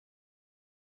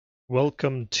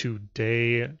Welcome to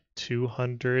day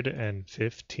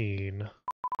 215.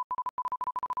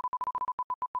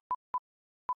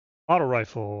 Auto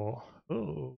rifle.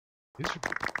 Oh, these are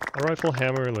auto rifle,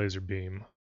 hammer, laser beam.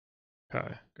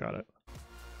 Okay, got it.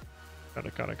 Got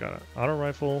it. Auto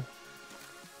rifle,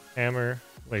 hammer,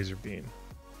 laser beam.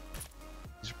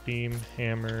 Laser beam,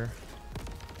 hammer.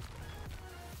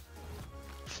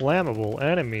 Flammable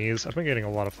enemies. I've been getting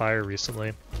a lot of fire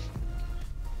recently.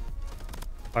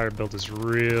 Fire build is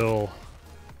real.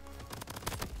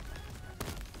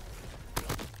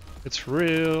 It's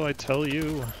real, I tell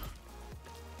you.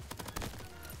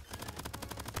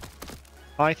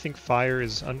 I think fire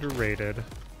is underrated.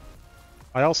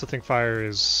 I also think fire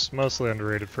is mostly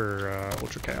underrated for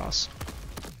Ultra Chaos,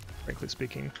 frankly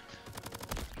speaking.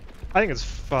 I think it's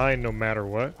fine no matter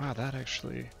what. Wow, that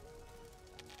actually...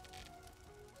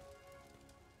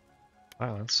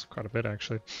 Wow, that's quite a bit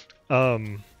actually.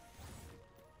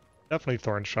 Definitely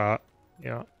Thorn Shot.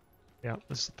 Yeah,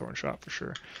 this is a Thorn Shot for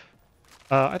sure.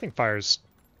 I think fire's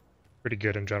pretty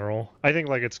good in general. I think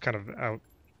like it's kind of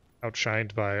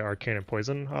outshined by Arcane and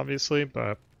Poison, obviously,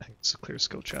 but I think it's a clear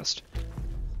skill chest.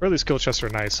 Early skill chests are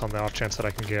nice on the off chance that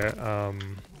I can get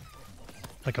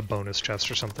like a bonus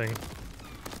chest or something.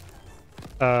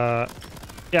 Yeah,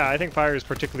 I think fire is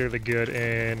particularly good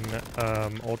in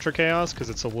Ultra Chaos because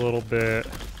it's a little bit...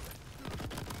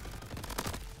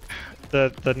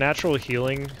 The natural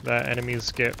healing that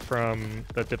enemies get from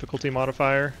the difficulty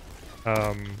modifier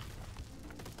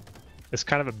is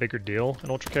kind of a bigger deal in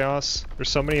Ultra Chaos. There's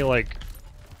so many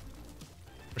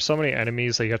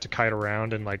enemies that you have to kite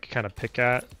around and like kind of pick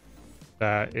at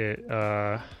that it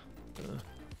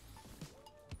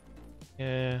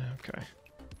yeah, okay.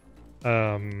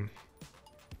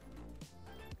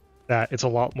 That it's a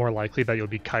lot more likely that you'll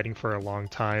be kiting for a long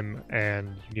time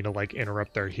and you need to like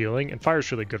interrupt their healing. And fire's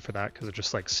really good for that because it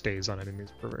just like stays on enemies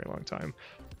for a very long time.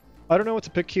 I don't know what to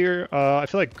pick here. I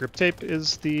feel like grip tape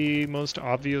is the most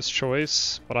obvious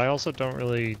choice, but I also don't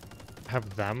really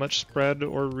have that much spread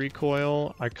or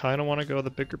recoil. I kind of want to go with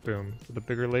the bigger boom, with the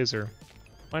bigger laser.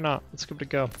 Why not? Let's give it a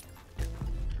go.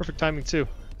 Perfect timing too.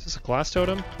 Is this a glass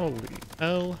totem? Holy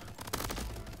hell.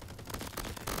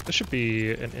 This should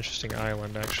be an interesting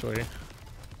island, actually.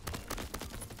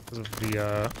 Because of the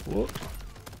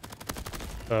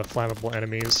flammable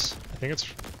enemies. I think it's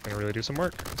gonna really do some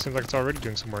work. It seems like it's already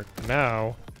doing some work.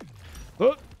 Now...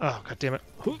 Oh, god damn it.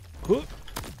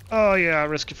 Oh yeah,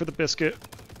 risk it for the biscuit.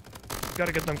 You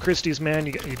gotta get them Christies, man.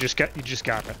 You just gotta. You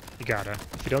gotta.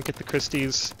 If you don't get the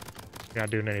Christies, you're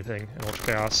not doing anything in Ultra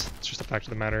Chaos. It's just a fact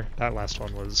of the matter. That last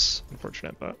one was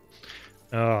unfortunate, but...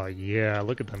 Oh yeah,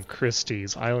 look at them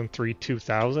Christies. Island 3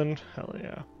 2000? Hell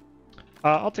yeah.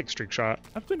 I'll take Streak Shot.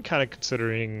 I've been kind of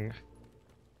considering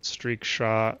Streak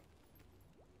Shot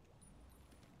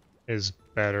is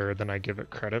better than I give it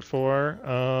credit for.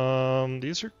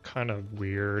 These are kind of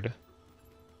weird.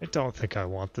 I don't think I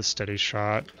want the Steady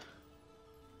Shot.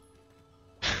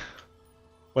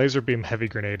 Laser Beam Heavy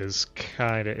Grenade is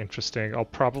kind of interesting. I'll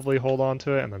probably hold on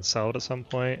to it and then sell it at some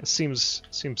point. It seems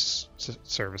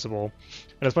serviceable.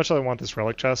 And as much as I want this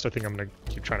Relic Chest, I think I'm going to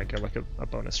keep trying to get like a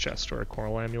bonus chest or a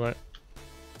Coral Amulet.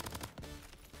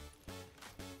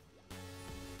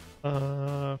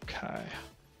 Okay.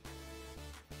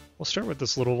 We'll start with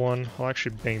this little one. I'll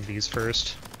actually bang these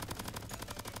first.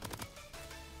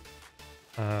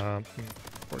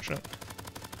 Unfortunate.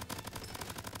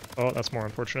 Oh, that's more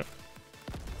unfortunate.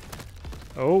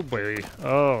 Oh boy.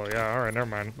 Oh yeah, alright, never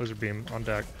mind. Lizard Beam on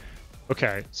deck.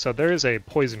 Okay, so there is a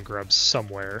poison grub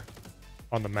somewhere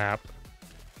on the map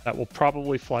that will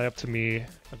probably fly up to me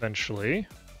eventually.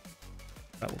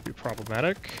 That will be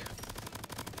problematic.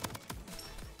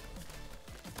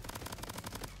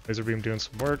 Laser Beam doing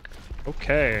some work.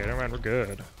 Okay, never mind, we're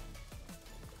good.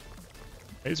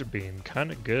 Laser Beam,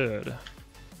 kinda good.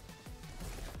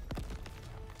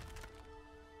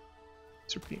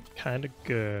 Being kind of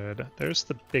good. There's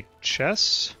the big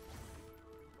chest.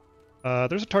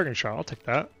 There's a targeting shot. I'll take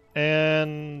that.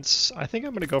 And I think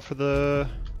I'm gonna go for the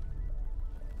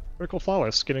Critical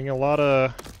Flawless, getting a lot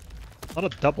of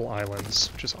double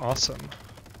islands, which is awesome.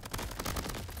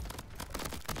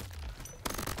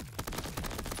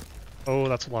 Oh,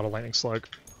 that's a lot of lightning slug.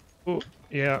 Oh,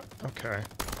 yeah. Okay.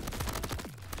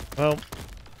 Well,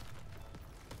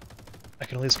 I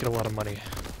can at least get a lot of money.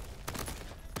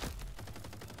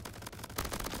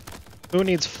 Who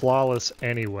needs Flawless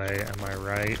anyway, am I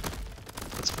right?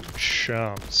 That's for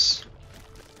chumps.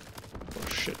 Oh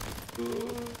shit.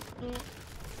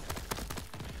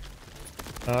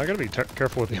 I gotta be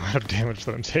careful with the amount of damage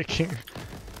that I'm taking.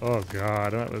 Oh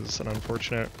god, that was an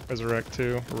unfortunate resurrect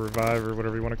too, or revive, or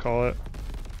whatever you want to call it.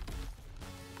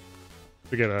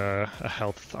 We get a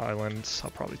health island,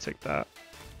 I'll probably take that.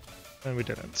 And we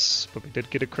didn't, but we did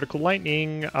get a critical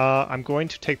lightning. I'm going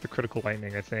to take the critical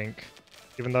lightning, I think.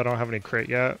 Even though I don't have any crit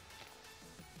yet.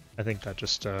 I think that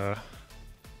just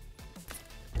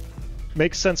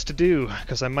makes sense to do,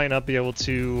 because I might not be able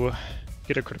to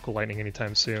get a critical lightning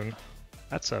anytime soon.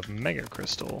 That's a mega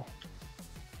crystal.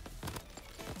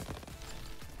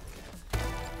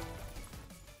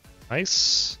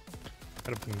 Nice.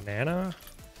 Got a banana.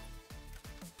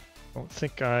 Don't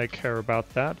think I care about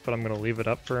that, but I'm going to leave it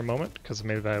up for a moment, because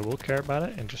maybe I will care about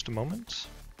it in just a moment.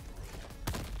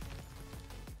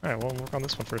 Alright, well, we'll work on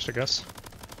this one first, I guess.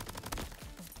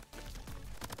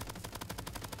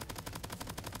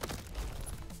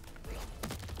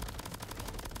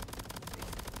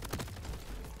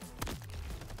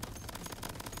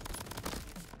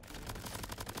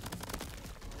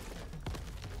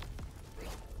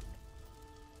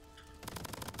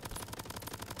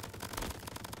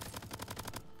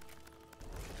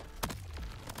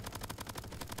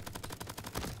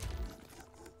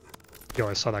 Yo,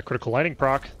 I saw that critical lightning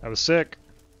proc. That was sick.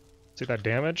 See that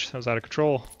damage? That was out of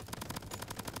control.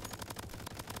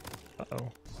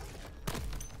 Uh-oh.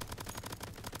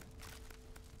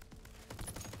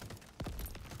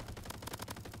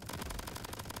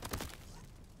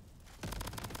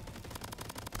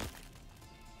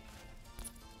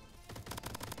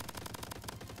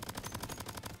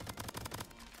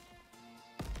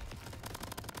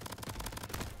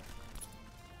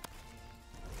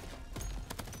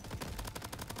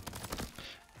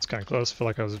 Kind of close. I feel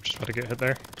like I was just about to get hit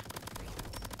there.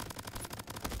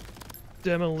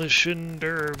 Demolition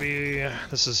Derby.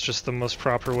 This is just the most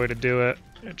proper way to do it.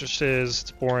 It just is.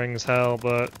 It's boring as hell,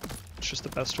 but it's just the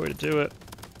best way to do it.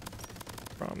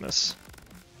 Promise.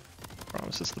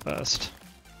 Promise it's the best.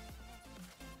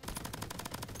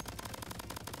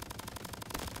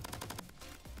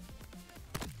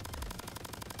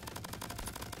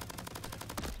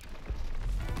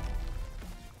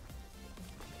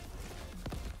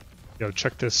 Yo,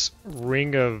 check this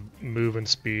ring of move and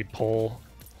speed pull.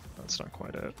 That's not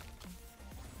quite it.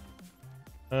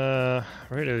 I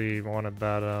really wanted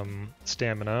that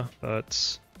stamina,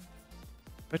 but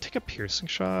do I take a piercing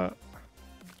shot?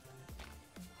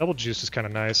 Double juice is kind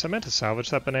of nice. I meant to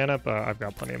salvage that banana, but I've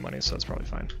got plenty of money, so it's probably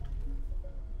fine.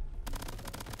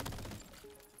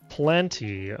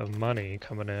 Plenty of money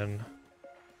coming in.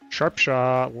 Sharp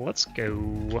shot, let's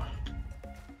go.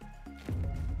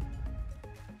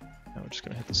 Just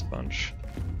gonna hit this a bunch.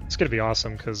 It's gonna be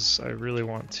awesome because I really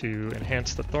want to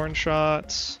enhance the thorn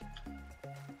shots.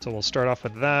 So we'll start off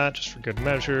with that just for good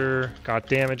measure. Got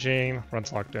damaging,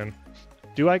 run's locked in.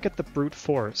 Do I get the brute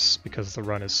force because the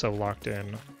run is so locked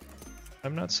in?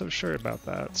 I'm not so sure about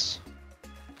that.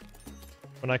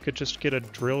 When I could just get a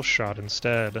drill shot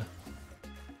instead.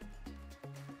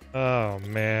 Oh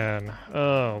man,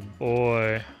 oh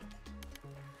boy.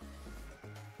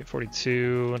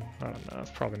 42, not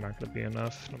enough, probably not going to be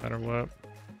enough, no matter what.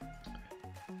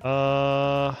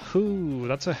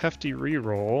 That's a hefty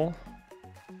reroll.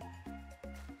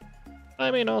 I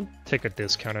mean, I'll take a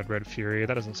discounted Red Fury,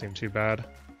 that doesn't seem too bad.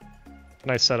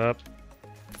 Nice setup.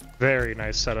 Very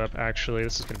nice setup, actually,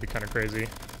 this is going to be kind of crazy.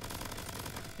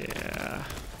 Yeah,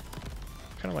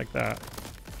 kind of like that.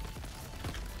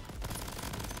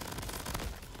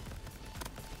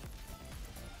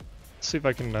 See if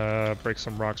I can break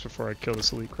some rocks before I kill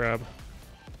this elite crab.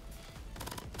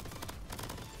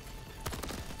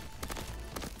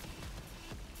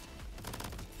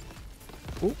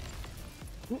 Ooh.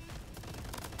 Ooh.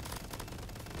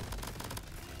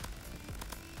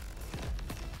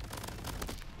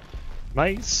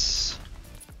 Nice.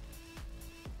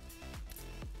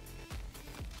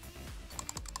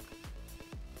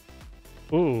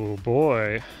 Ooh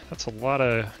boy, that's a lot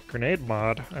of grenade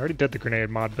mod. I already did the grenade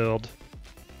mod build.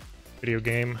 Video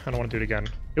game. I don't want to do it again.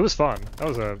 It was fun. That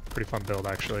was a pretty fun build,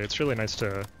 actually. It's really nice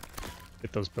to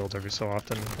get those builds every so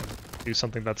often. Do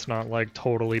something that's not, like,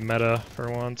 totally meta for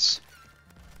once.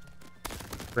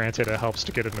 Granted, it helps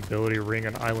to get an ability ring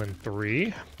on Island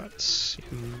 3, but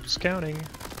who's counting?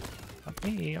 Not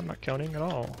me. I'm not counting at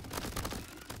all.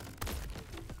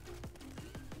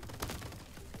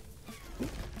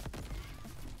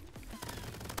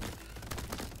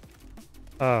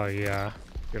 Oh, yeah.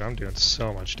 Dude, I'm doing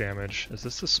so much damage. Is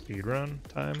this the speedrun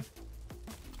time?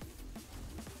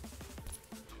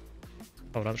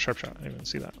 Oh, not a sharp shot. I didn't even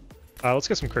see that. Let's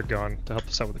get some crit going to help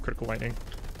us out with the critical lightning.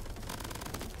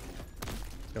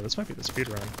 Yeah, this might be the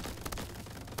speedrun.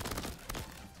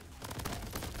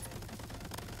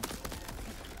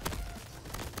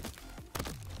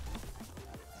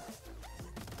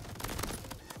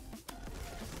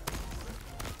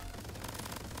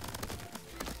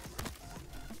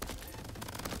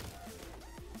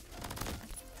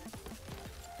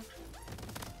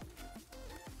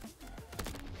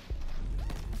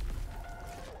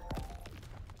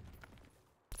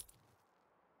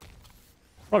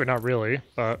 Probably not really,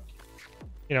 but,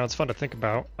 you know, it's fun to think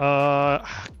about.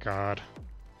 God.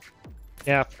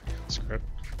 Yeah, screw it.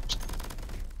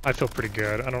 I feel pretty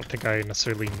good. I don't think I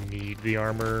necessarily need the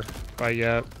armor quite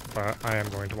yet, but I am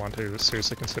going to want to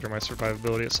seriously consider my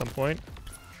survivability at some point.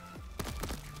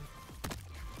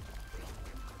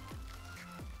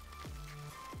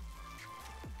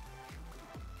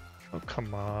 Oh,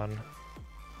 come on.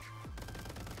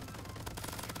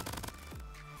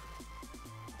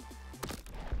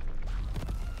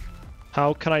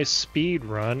 How can I speed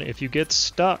run if you get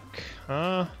stuck?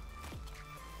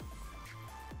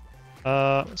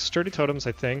 Sturdy totems,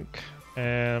 I think,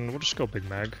 and we'll just go Big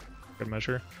Mag, good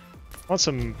measure. I want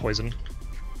some poison.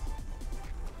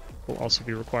 Will also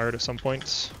be required at some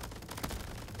point.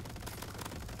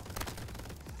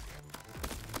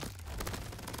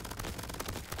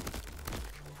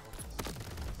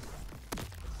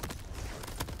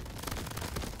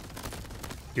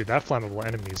 Dude, that flammable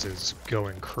enemies is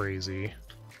going crazy.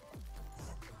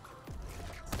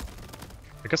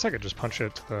 I guess I could just punch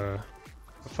it to the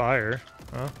fire,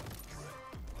 huh?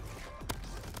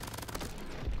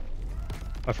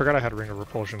 I forgot I had Ring of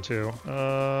Repulsion too.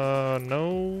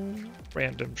 No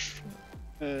random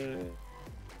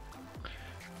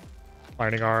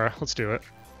Lightning Aura, let's do it.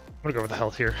 I'm gonna go with the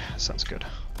health here, sounds good.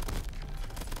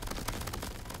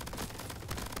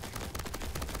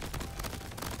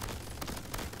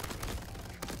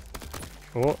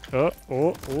 Oh, that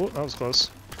was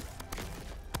close.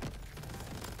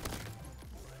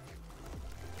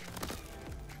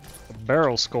 A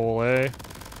barrel skull, eh?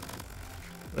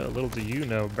 Little do you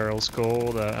know, barrel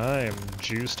skull, that I am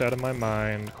juiced out of my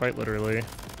mind, quite literally.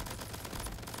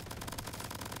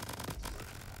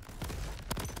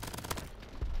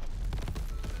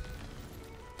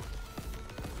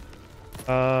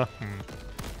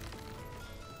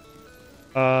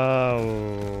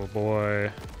 Oh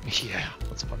boy. Yeah,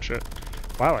 let's punch it.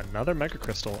 Wow, another Mega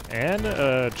Crystal and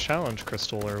a Challenge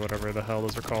Crystal or whatever the hell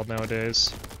those are called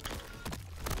nowadays.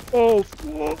 Oh,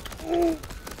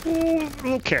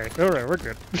 okay, alright, we're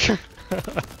good.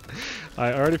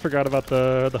 I already forgot about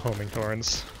the homing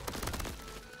thorns,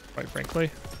 quite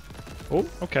frankly. Oh,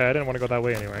 okay, I didn't want to go that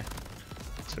way anyway.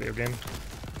 This video game.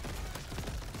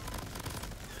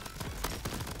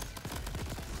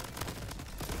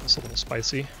 It's a little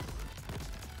spicy.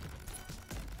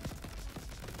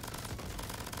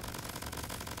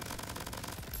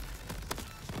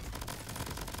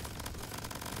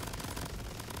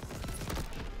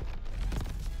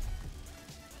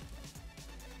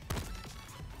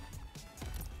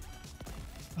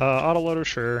 Autoloader,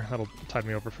 sure, that'll tide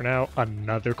me over for now.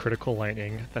 Another critical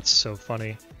lightning, that's so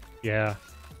funny. Yeah.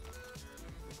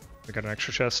 We got an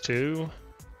extra chest too.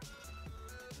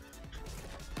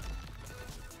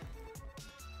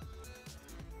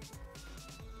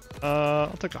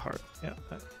 I'll take the heart, yeah.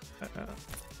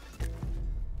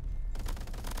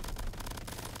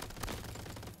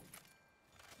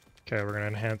 Okay, we're gonna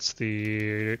enhance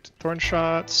the thorn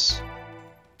shots.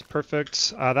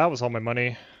 Perfect. That was all my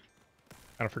money.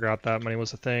 Kind of forgot that money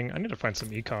was a thing. I need to find some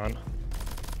econ.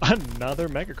 Another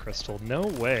Mega Crystal, no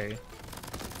way.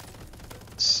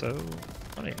 So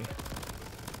funny.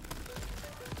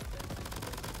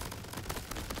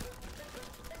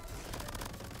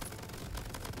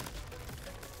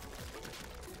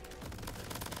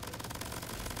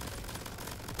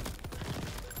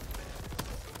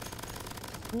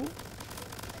 Ooh.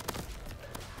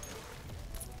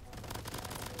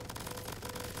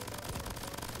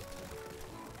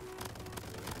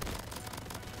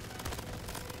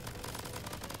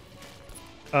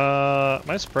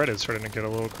 My spread is starting to get a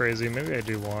little crazy. Maybe I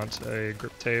do want a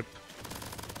grip tape.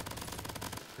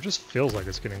 It just feels like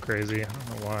it's getting crazy. I don't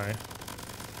know why. I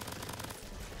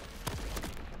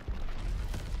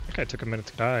think I took a minute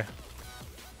to die.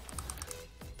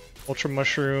 Ultra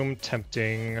Mushroom,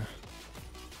 tempting.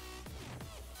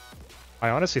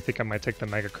 I honestly think I might take the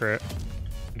Mega Crit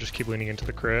and just keep leaning into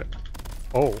the crit.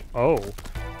 Oh.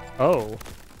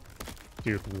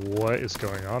 Dude, what is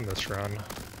going on this run?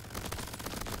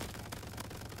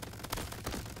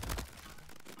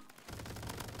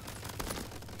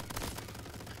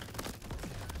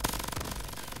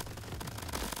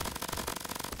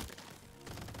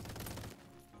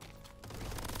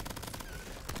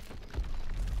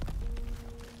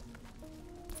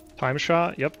 Time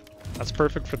shot, yep. That's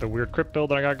perfect for the weird crit build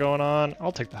that I got going on.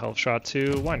 I'll take the health shot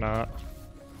too, why not?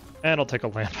 And I'll take a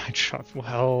landmine shot. Well,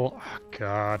 oh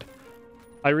god.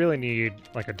 I really need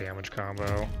like a damage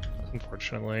combo,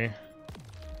 unfortunately.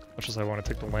 Much as I want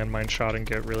to take the landmine shot and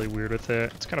get really weird with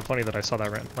it. It's kind of funny that I saw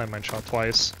that landmine shot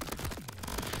twice.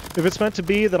 If it's meant to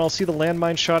be, then I'll see the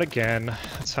landmine shot again.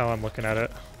 That's That's how I'm looking at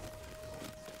it.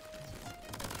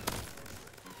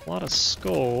 A lot of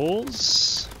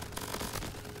skulls.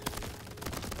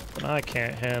 And I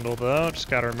can't handle though. Just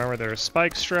gotta remember there are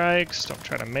spike strikes. Don't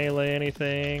try to melee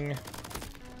anything.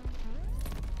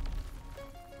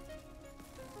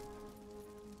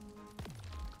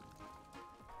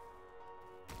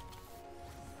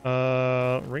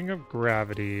 Ring of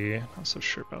Gravity. Not so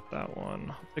sure about that one.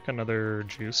 I'll pick another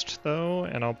juiced though,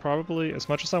 and I'll probably, as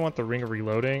much as I want the Ring of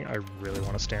Reloading, I really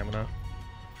want a stamina.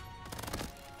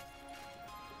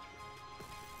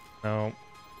 No.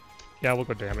 Yeah, we'll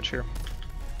go damage here.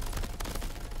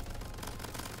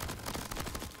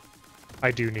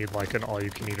 I do need like an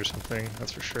all-you-can-eat or something,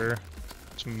 that's for sure.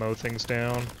 Just mow things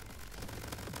down.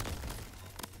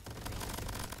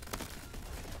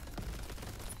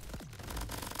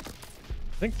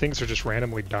 I think things are just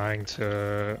randomly dying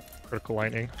to critical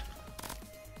lightning.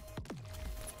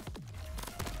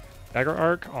 Dagger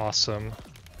Arc, awesome.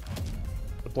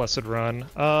 The Blessed Run.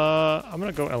 I'm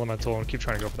gonna go Elemental and keep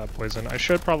trying to go for that poison. I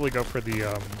should probably go for the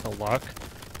luck.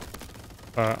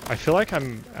 I feel like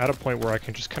I'm at a point where I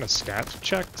can just kind of stat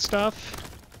check stuff.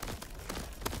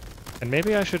 And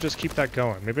maybe I should just keep that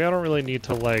going. Maybe I don't really need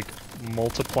to like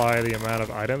multiply the amount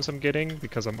of items I'm getting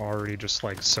because I'm already just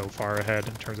like so far ahead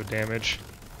in terms of damage.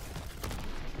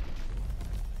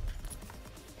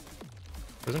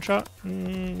 Prison shot?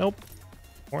 Nope.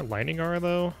 More lightning aura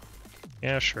though?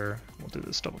 Yeah, sure. We'll do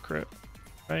this double crit.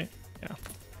 Right? Yeah.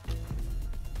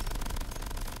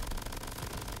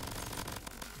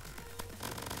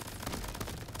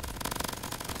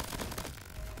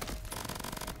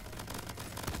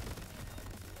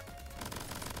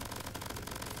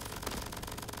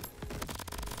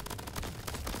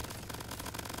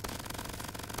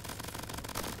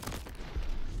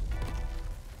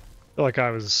 I feel like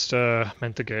I was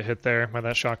meant to get hit there by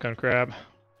that shotgun crab.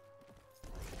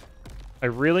 I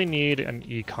really need an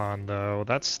econ though.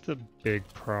 That's the big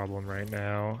problem right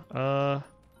now.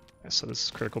 So this is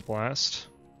critical blast.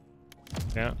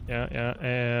 Yeah.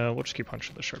 And we'll just keep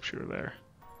punching the sharpshooter there.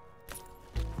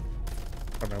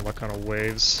 Got my luck on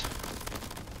waves.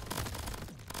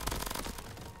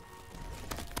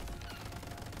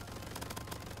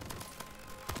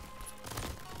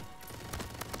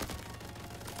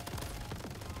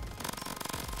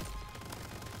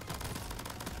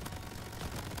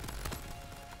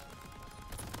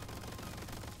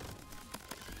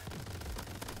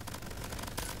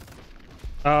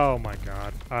 Oh my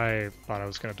god, I thought I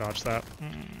was gonna dodge that.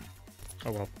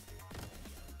 Oh well.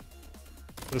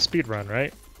 The speed run,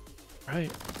 right?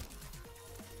 Right.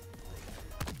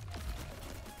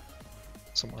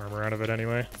 Some armor out of it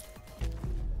anyway.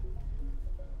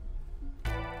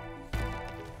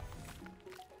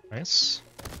 Nice.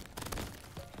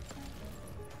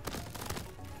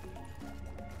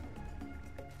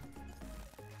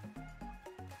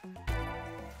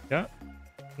 Yeah.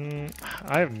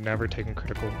 I have never taken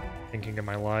critical thinking in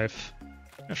my life.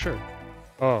 Yeah, sure.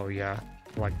 Oh yeah,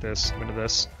 I like this. I'm into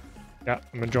this. Yeah,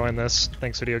 I'm enjoying this.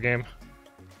 Thanks, video game.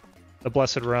 The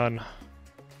Blessed Run.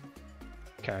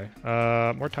 Okay.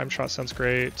 More time shot sounds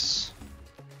great.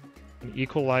 An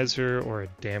equalizer or a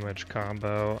damage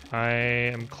combo. I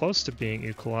am close to being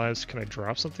equalized. Can I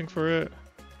drop something for it?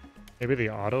 Maybe the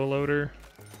auto loader?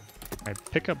 I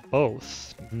pick up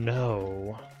both.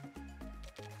 No.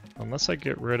 Unless I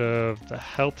get rid of the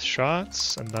health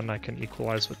shots, and then I can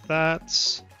equalize with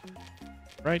that.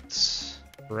 Right.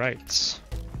 Right.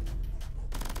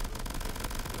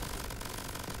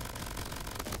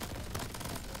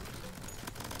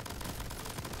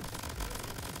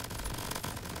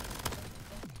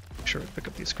 Make sure I pick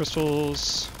up these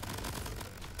crystals.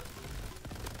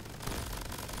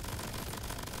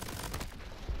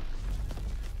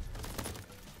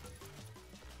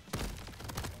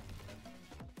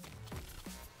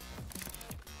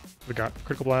 We got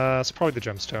critical blast, probably the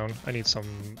gemstone. I need some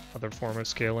other form of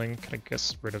scaling. Can I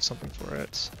get rid of something for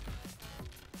it?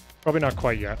 Probably not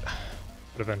quite yet,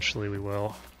 but eventually we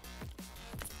will.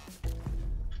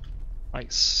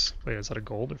 Nice. Wait, is that a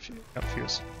gold or fuse? Yep,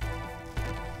 fuse.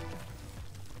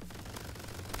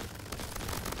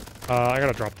 I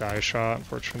gotta drop the eye shot,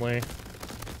 unfortunately,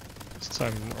 since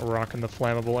I'm rocking the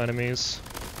flammable enemies.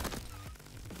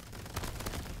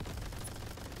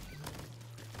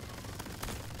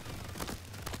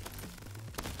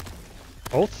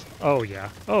 Both? Oh yeah.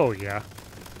 Oh yeah.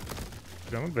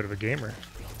 I'm a bit of a gamer.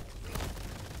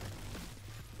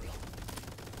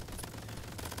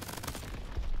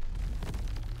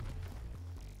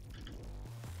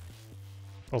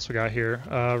 What else we got here?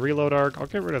 Reload arc. I'll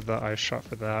get rid of the ice shot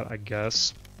for that, I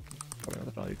guess. Probably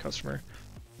not the value customer.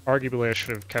 Arguably, I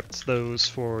should have kept those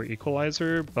for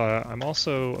equalizer, but I'm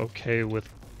also okay with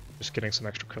just getting some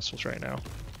extra crystals right now.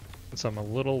 Since I'm a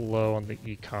little low on the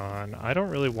econ. I don't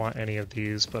really want any of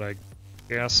these, but I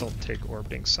guess I'll take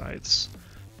orbiting sights.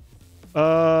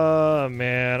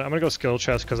 Man, I'm gonna go skill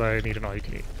chest because I need an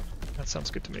all-you-can-eat. That sounds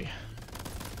good to me.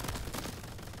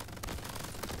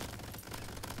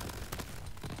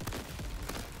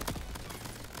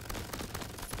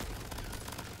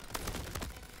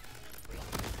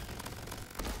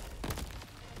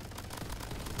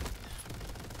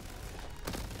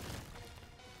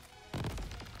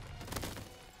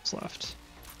 Left.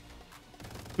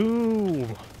 Ooh.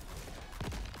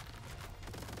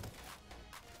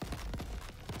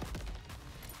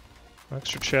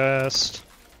 Extra chest.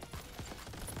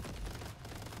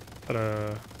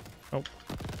 But nope.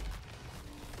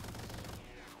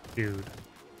 Dude.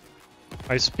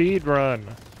 I speed run.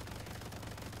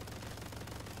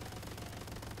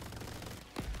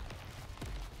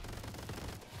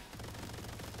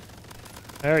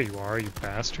 There you are, you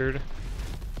bastard.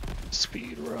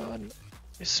 Speed run.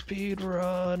 Speed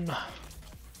run.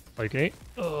 Like 8?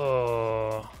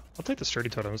 Oh, I'll take the sturdy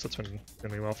totems. That's been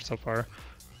doing me well for so far.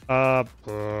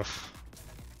 Boof.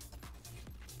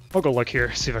 I'll go look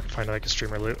here, see if I can find like a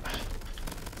streamer loot.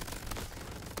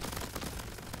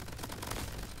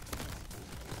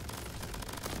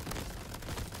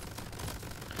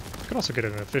 Could also get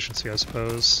an efficiency, I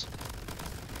suppose.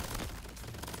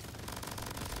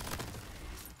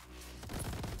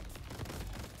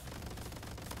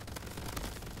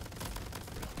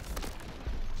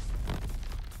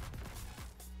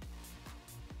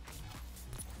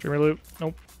 Streamer loot?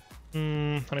 Nope.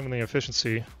 Not even the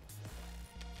efficiency.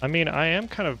 I mean, I am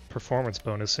kind of performance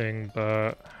bonusing,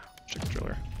 but chicken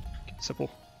driller. Keep it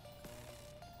simple.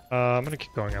 I'm gonna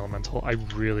keep going elemental. I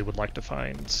really would like to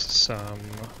find some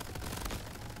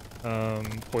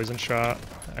poison shot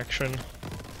action.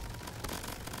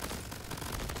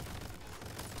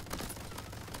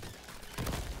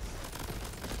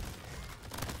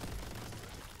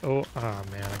 Oh, ah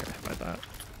man, I got hit by that.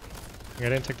 I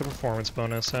didn't take the performance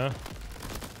bonus, huh?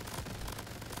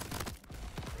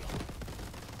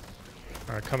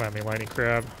 Alright, come at me, lightning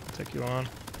crab. I'll take you on.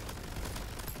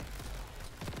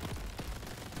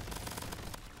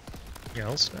 Anything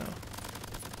else now?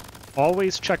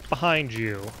 Always check behind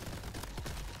you.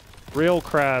 Real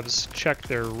crabs check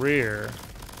their rear.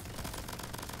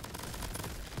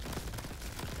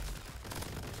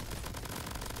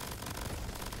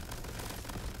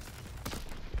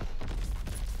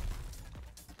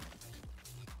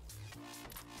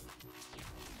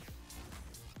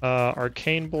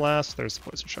 Arcane Blast, there's the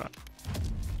poison shot.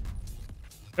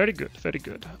 Very good, very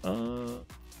good.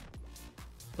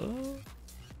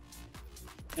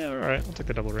 Yeah, alright, I'll take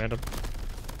the double random.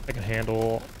 I can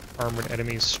handle armored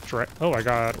enemies oh, I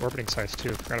got orbiting sights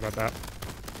too, forgot about that.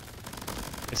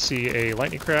 I see a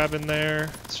lightning crab in there.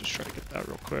 Let's just try to get that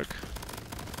real quick.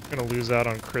 I'm gonna lose out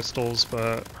on crystals,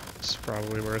 but it's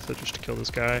probably worth it just to kill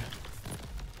this guy.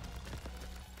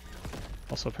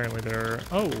 Also, apparently there are...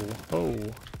 Oh.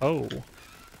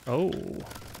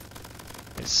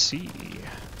 I see.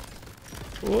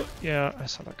 Oh, yeah, I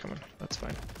saw that coming. That's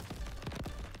fine.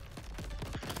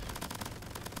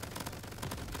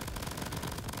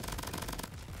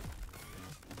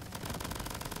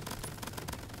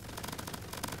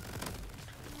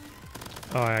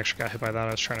 Oh, I actually got hit by that.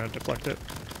 I was trying to deflect it.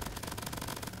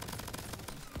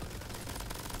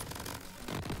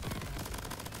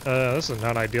 This is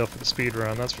not ideal for the speed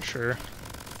run, that's for sure.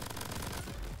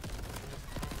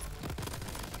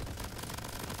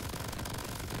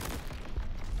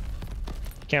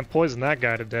 Can't poison that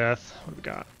guy to death. What do we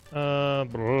got?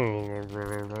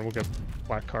 We'll get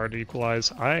black card to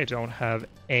equalize. I don't have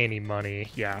any money.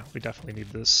 Yeah, we definitely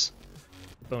need this.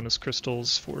 Bonus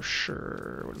crystals for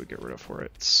sure. What do we get rid of for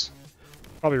it?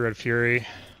 Probably Red Fury.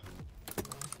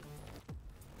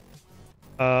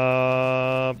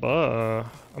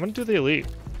 I'm gonna do the elite.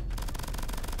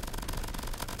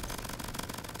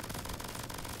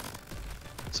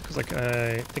 It's because like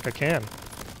I think I can.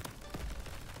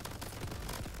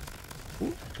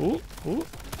 Ooh.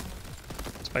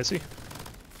 Spicy.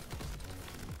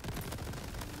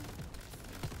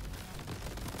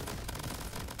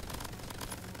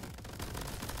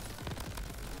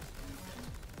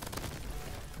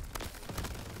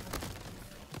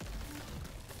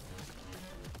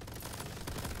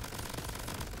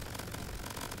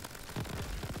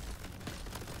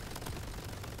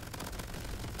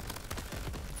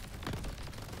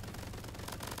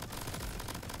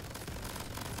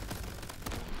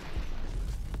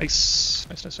 Nice.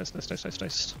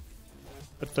 Nice.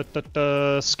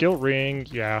 Skill ring,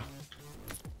 yeah.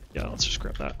 Yeah, let's just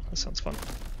grab that. That sounds fun.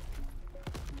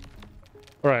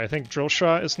 Alright, I think drill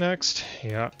shot is next.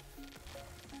 Yeah.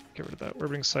 Get rid of that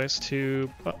orbiting size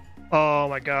tube. Oh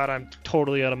my god, I'm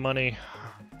totally out of money.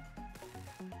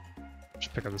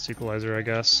 Just pick up this equalizer, I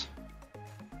guess.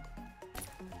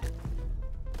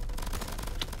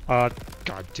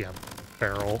 Goddamn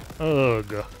barrel.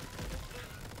 Ugh.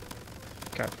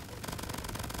 Okay.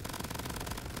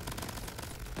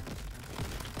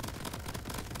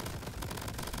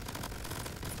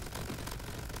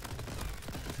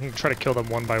 I'm gonna try to kill them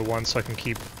one by one so I can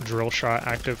keep drill shot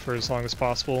active for as long as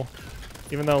possible.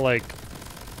 Even though, like,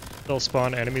 they'll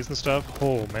spawn enemies and stuff.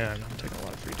 Oh man, I'm taking a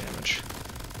lot of free damage.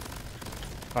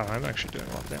 Wow, I'm actually doing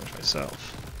a lot of damage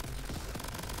myself.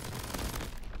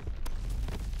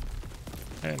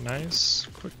 Okay, nice.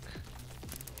 Quick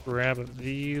grab of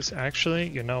these. Actually,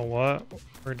 you know what?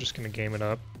 We're just gonna game it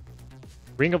up.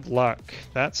 Ring of Luck.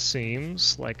 That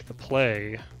seems like the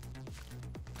play.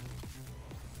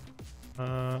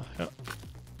 Yep.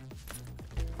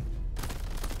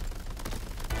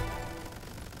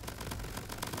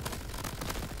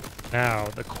 Now,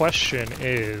 the question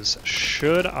is,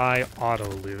 should I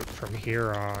auto-loot from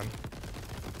here on? I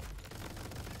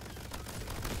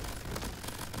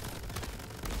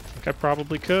think I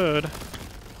probably could.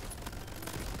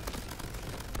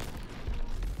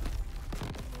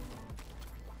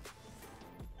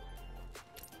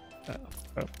 Oh.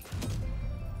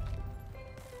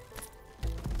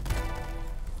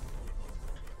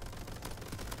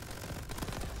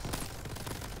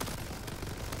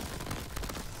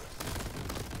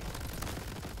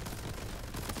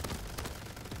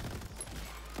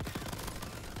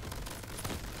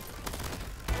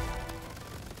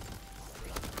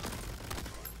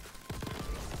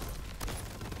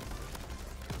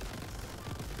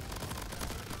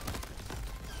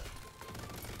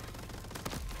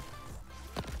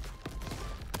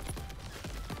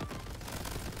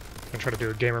 I'm gonna try to do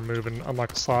a gamer move and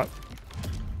unlock a slot.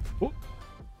 Ooh.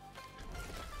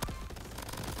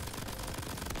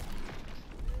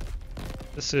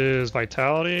 This is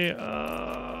Vitality.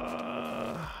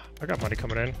 I got money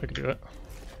coming in. We can do it.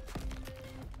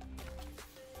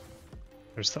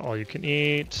 There's the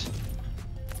all-you-can-eat.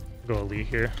 Go elite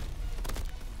here.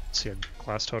 Let's see a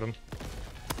glass totem.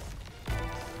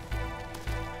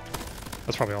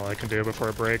 That's probably all I can do before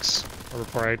it breaks, or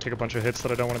before I take a bunch of hits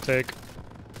that I don't want to take.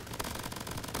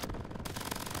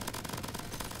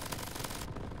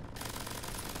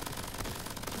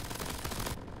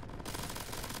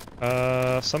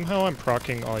 Somehow I'm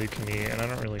proccing all you can eat, and I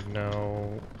don't really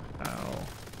know how.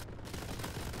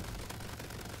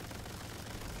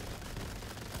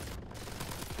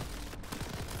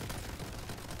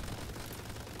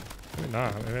 Maybe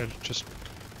not, maybe I just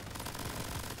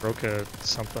broke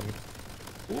something.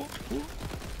 Ooh, ooh.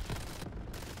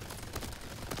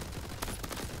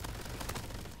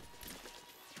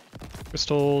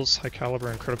 Crystals, high caliber,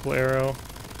 and critical arrow.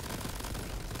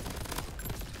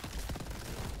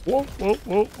 Whoa, whoa,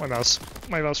 whoa, my mouse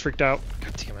freaked out.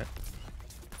 God damn it.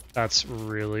 That's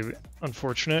really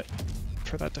unfortunate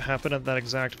for that to happen at that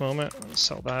exact moment. I'm gonna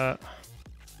sell that.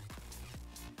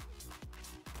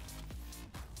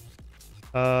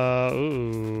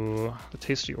 Ooh, the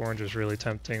tasty orange is really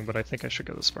tempting, but I think I should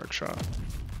go the spark shot.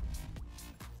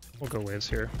 We'll go waves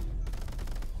here.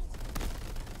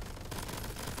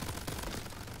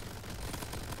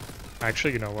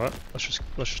 Actually, you know what? Let's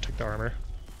just take the armor.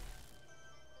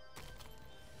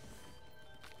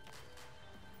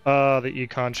 The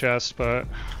econ chest, but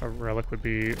a relic would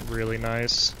be really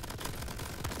nice.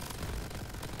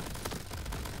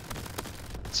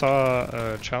 Saw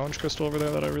a challenge crystal over there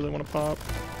that I really want to pop.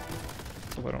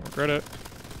 Hope I don't regret it.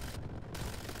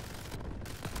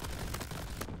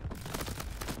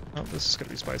 Oh, this is gonna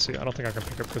be spicy. I don't think I can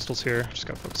pick up crystals here. Just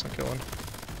gotta focus on killing.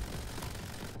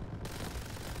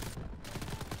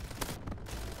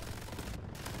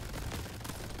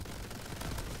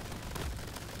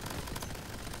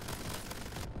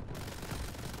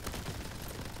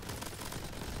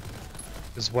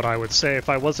 Is what I would say if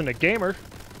I wasn't a gamer.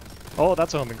 Oh,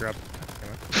 that's a home and grab.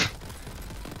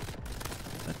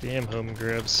 God damn home and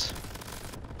grabs.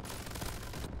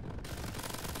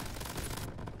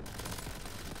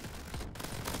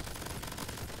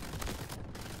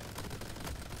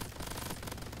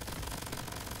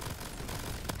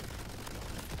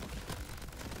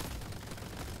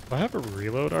 Do I have a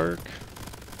reload arc?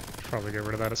 Should probably get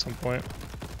rid of that at some point.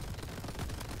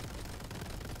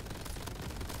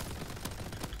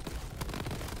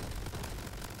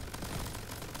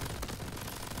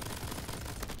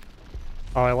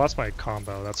 Oh, I lost my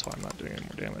combo. That's why I'm not doing any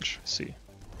more damage. I see.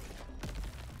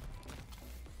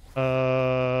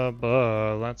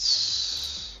 But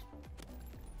that's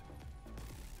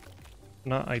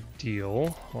not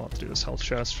ideal. We'll have to do this health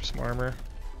chest for some armor.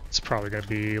 It's probably gonna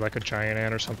be like a giant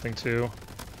ant or something too.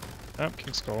 Oh,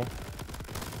 King Skull.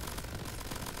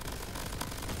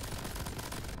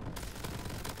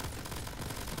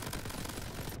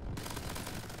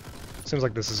 Seems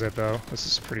like this is it though. This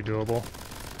is pretty doable.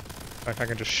 In fact, I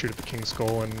can just shoot at the King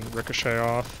Skull and ricochet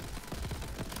off.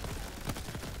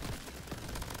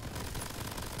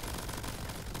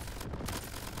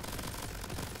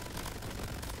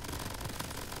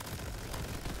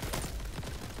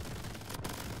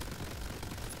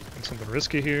 Something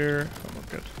risky here. Oh, not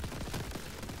good.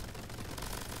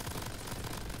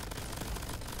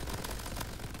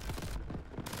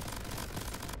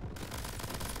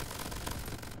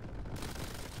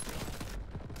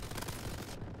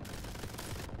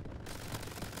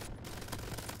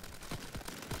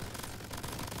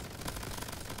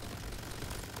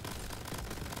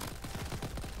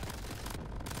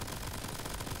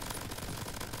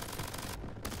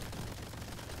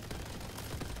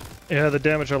 Yeah, the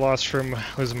damage I lost from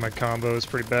losing my combo is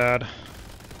pretty bad.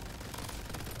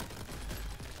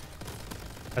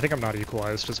 I think I'm not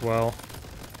equalized as well.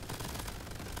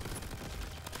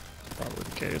 Probably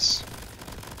the case.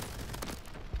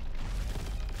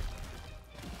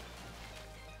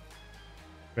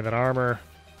 Give me that armor.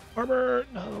 Armor!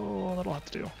 No, that'll have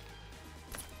to do.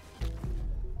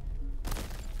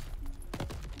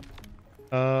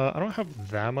 I don't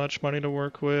have that much money to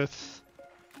work with.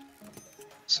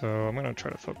 So I'm gonna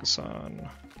try to focus on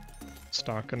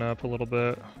stocking up a little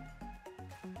bit.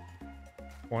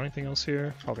 Want anything else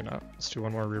here? Probably not. Let's do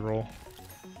one more reroll.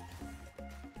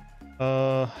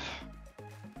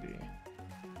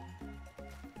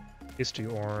 Tasty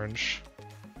orange.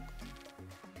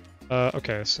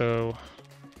 Okay, so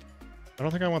I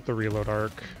don't think I want the reload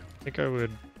arc. I think I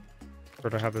would prefer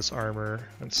to have this armor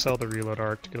and sell the reload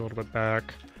arc to get a little bit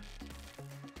back.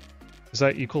 Does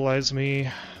that equalize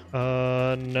me?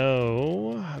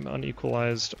 No, I'm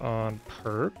unequalized on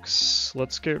perks.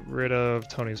 Let's get rid of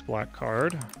Tony's black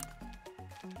card.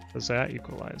 Does that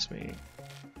equalize me?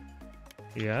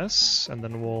 Yes, and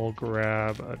then we'll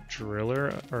grab a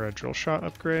driller or a drill shot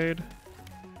upgrade.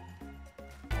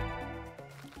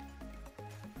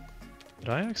 Did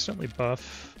I accidentally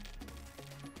buff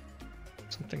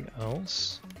something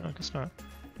else? No, I guess not.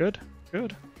 Good,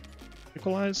 good.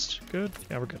 Equalized, good.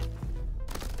 Yeah, we're good.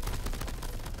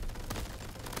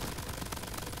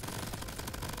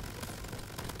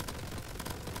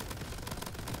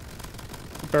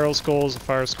 Barrel skulls, a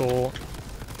fire skull,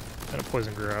 and a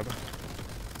poison grab.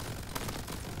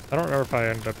 I don't remember if I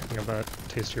ended up picking up that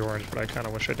tasty orange, but I kind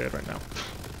of wish I did right now.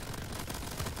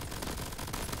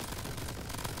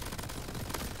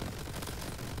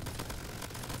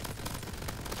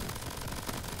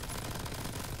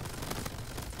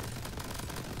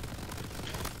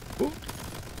 Ooh.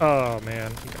 Oh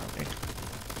man, he got me.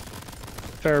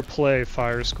 Fair play,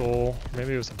 fire skull.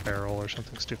 Maybe it was a barrel or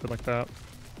something stupid like that.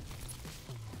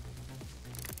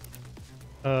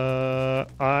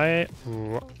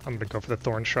 I'm gonna go for the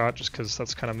thorn shot just because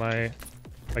that's kind of my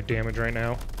damage right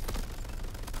now,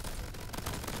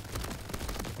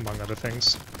 among other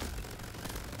things.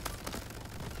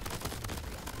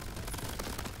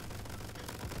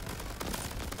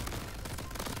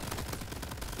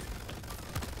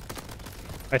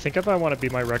 I think if I want to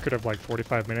beat my record of like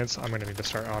 45 minutes, I'm gonna need to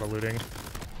start auto-looting.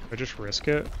 I just risk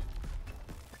it.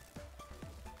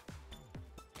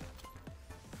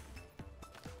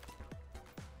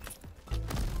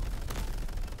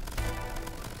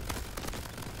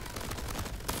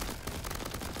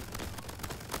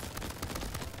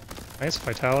 Nice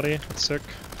vitality, that's sick.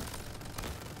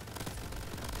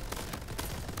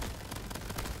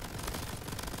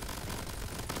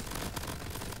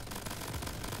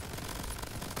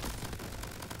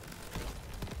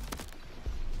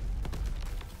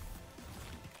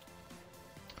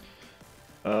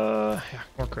 Yeah,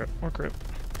 more crit, more crit.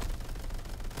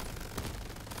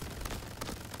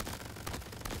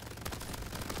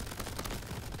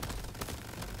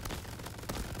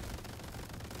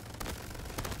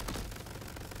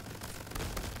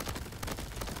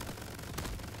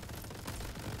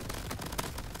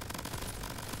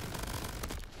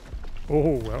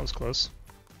 Oh, that was close.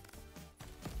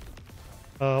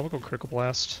 We'll go critical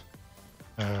blast.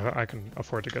 I can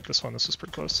afford to get this one. This is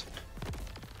pretty close.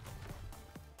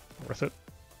 Worth it.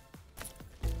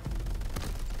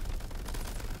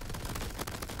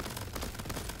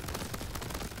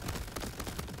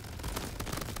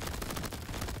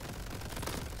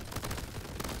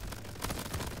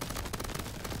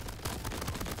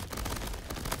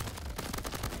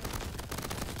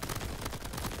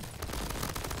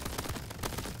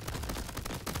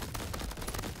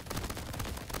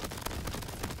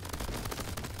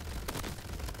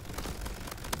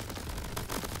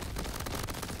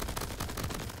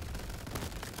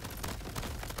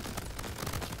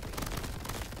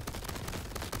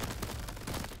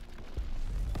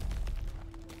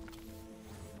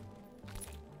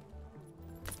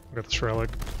 Got this relic.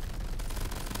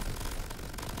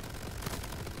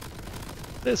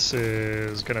 This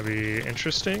is gonna be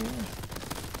interesting.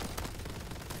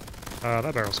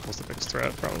 That barrel skull's the biggest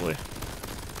threat, probably.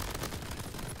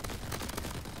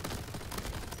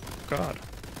 God.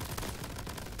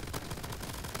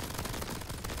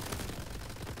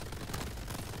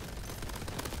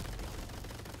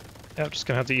 Yeah, I'm just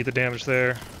gonna have to eat the damage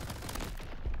there.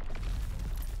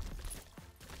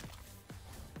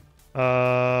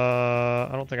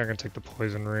 I don't think I can take the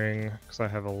poison ring, because I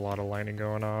have a lot of lightning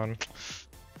going on.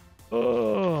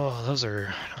 Oh, those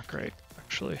are not great,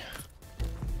 actually.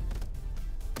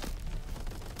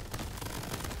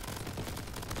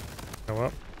 You know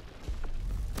what?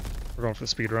 We're going for the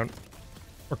speed run.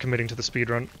 We're committing to the speed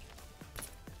run.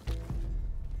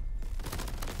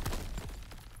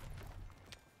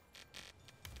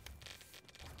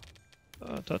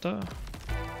 That'll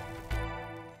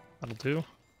do.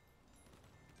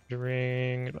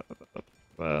 Ring.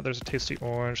 There's a tasty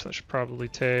orange that should probably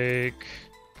take.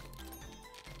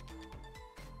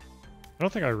 I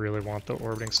don't think I really want the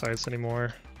orbiting sights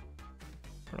anymore.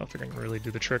 I don't know if they're gonna really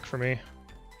do the trick for me.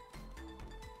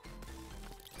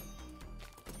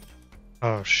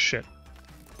 Oh shit.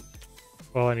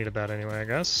 Well, I need a bat anyway, I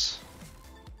guess.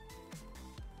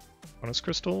 Bonus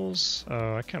crystals?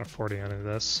 Oh, I can't afford any of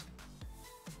this.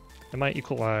 Am I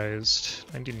equalized?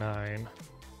 99.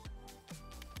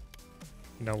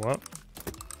 You know what?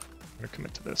 I'm gonna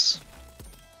commit to this.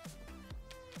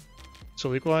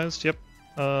 Still equalized? Yep.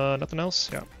 Nothing else?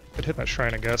 Yeah. Could hit that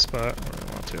shrine, I guess, but I don't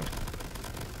really want to.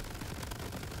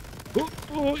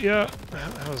 Oh, yeah.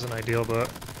 That wasn't ideal,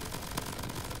 but...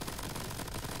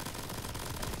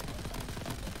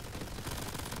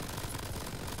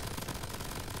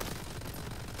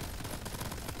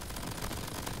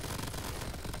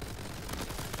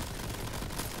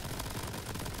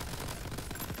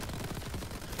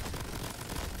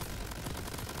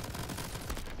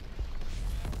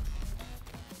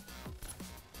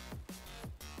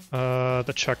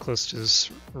 the checklist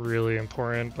is really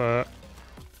important, but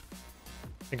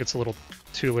I think it's a little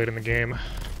too late in the game.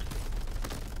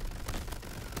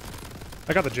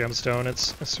 I got the gemstone,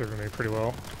 it's serving me pretty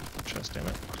well. Chest, damn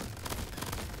it.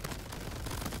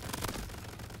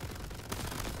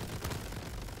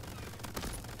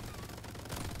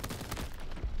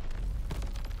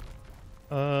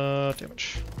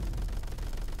 Damage.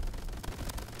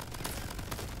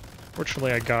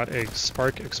 Fortunately, I got a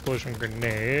spark explosion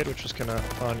grenade, which is gonna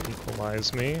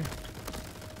unequalize me.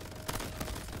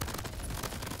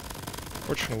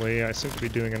 Fortunately, I seem to be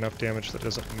doing enough damage that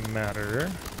doesn't matter.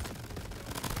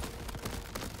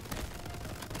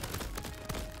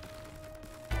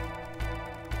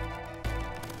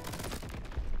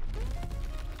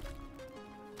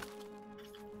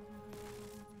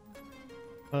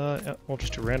 Yeah, we'll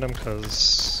just do random,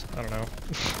 because, I don't know.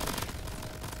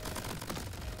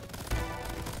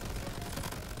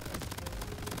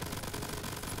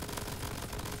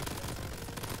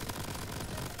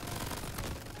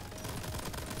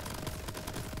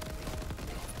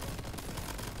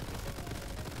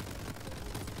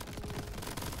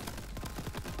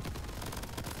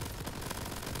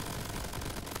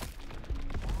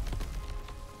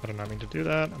 I did not mean to do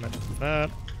that, I meant to do that.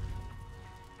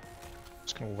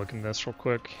 Just gonna look in this real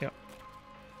quick, yeah.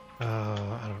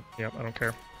 I don't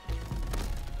care.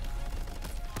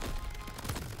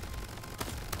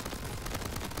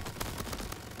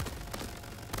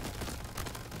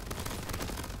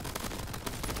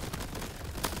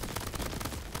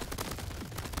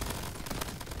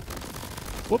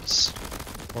 Whoops.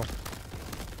 Well.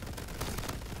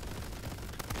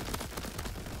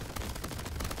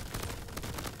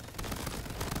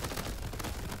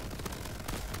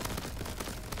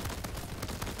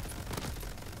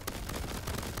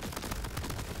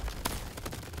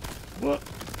 What?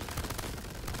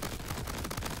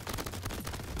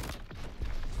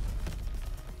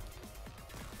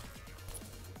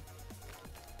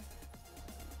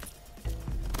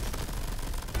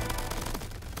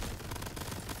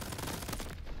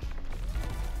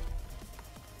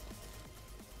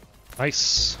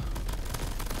 Nice.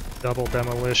 Double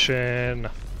demolition.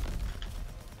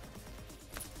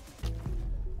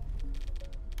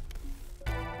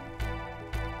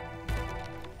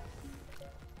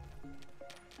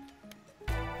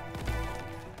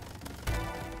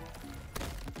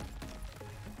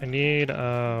 I need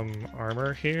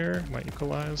armor here. Am I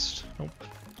equalized? Nope.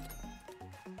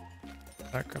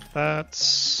 Back up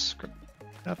that's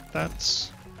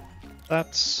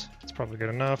it's probably good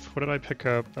enough. What did I pick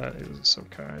up? That is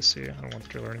okay, I see. I don't want the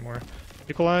driller anymore.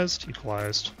 Equalized?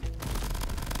 Equalized.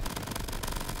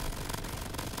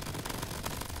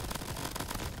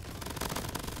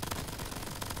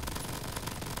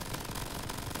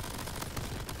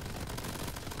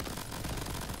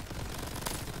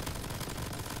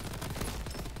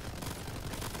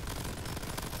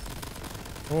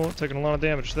 Oh, taking a lot of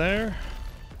damage there.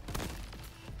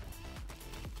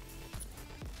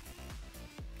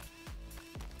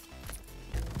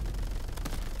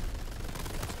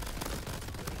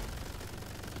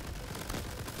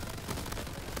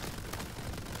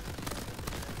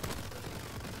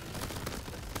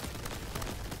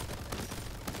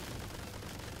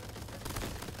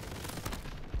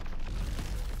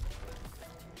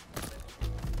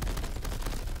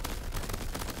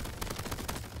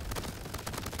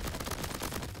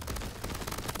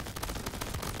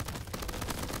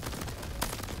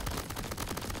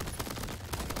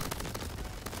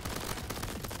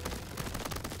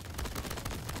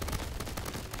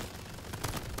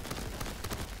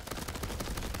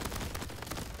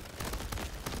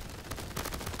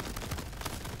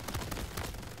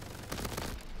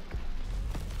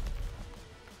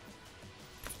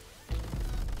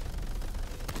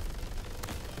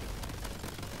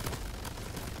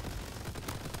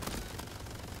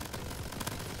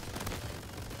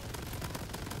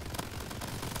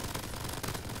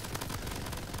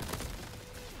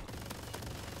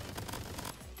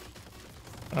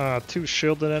 Two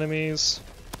shielded enemies.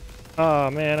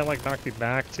 Oh man, it like knocked me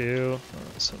back too. Oh,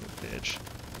 son of a bitch.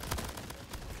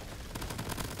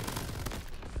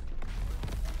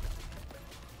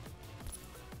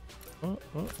 Oh,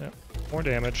 yeah. More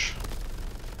damage.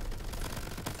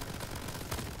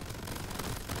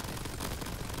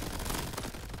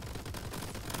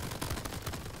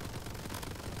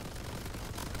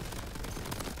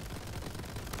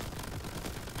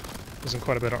 Losing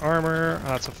quite a bit of armor.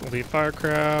 That's a elite fire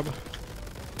crab.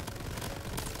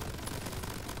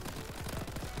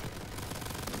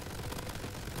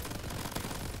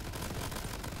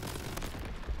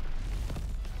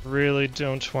 Really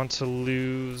don't want to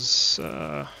lose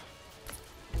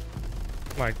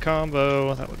my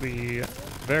combo. That would be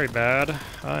very bad.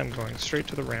 I'm going straight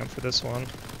to the ramp for this one.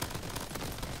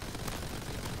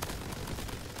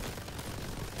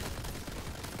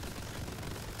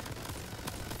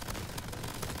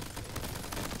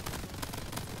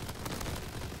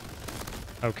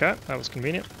 Okay, that was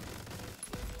convenient.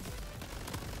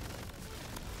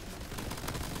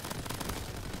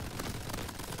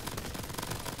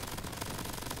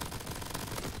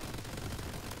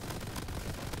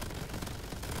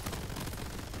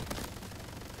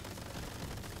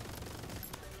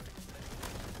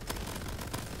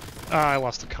 Ah, I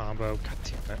lost the combo. God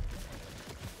damn it.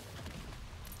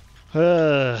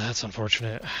 That's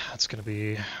unfortunate. That's gonna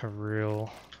be a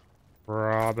real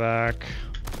drawback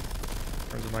in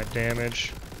terms of my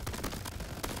damage.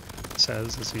 It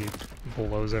says as he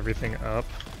blows everything up.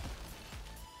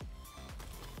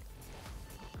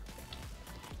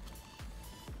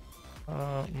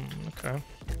 Okay.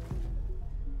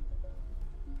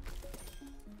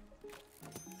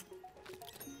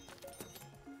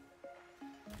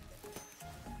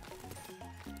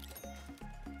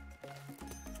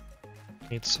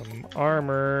 Need some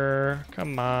armor.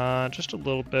 Come on, just a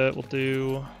little bit will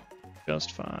do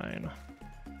just fine.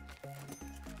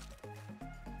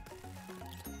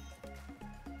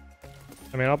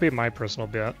 I mean, I'll beat my personal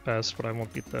best, but I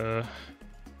won't beat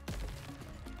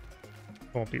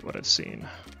what I've seen.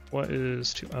 What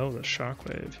is oh, the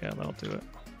shockwave. Yeah, that'll do it.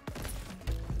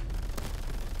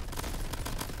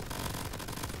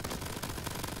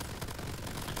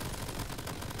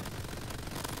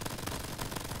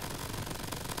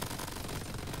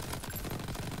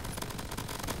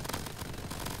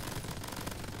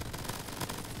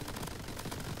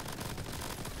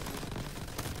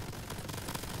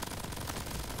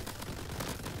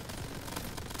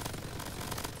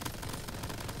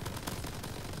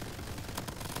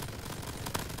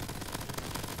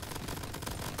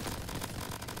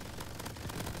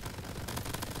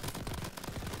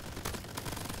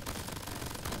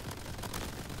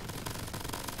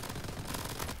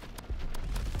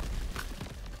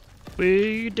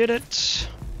 We did it!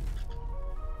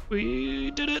 We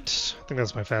did it! I think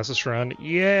that's my fastest run.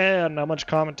 Yeah, not much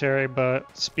commentary,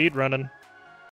 but speed running.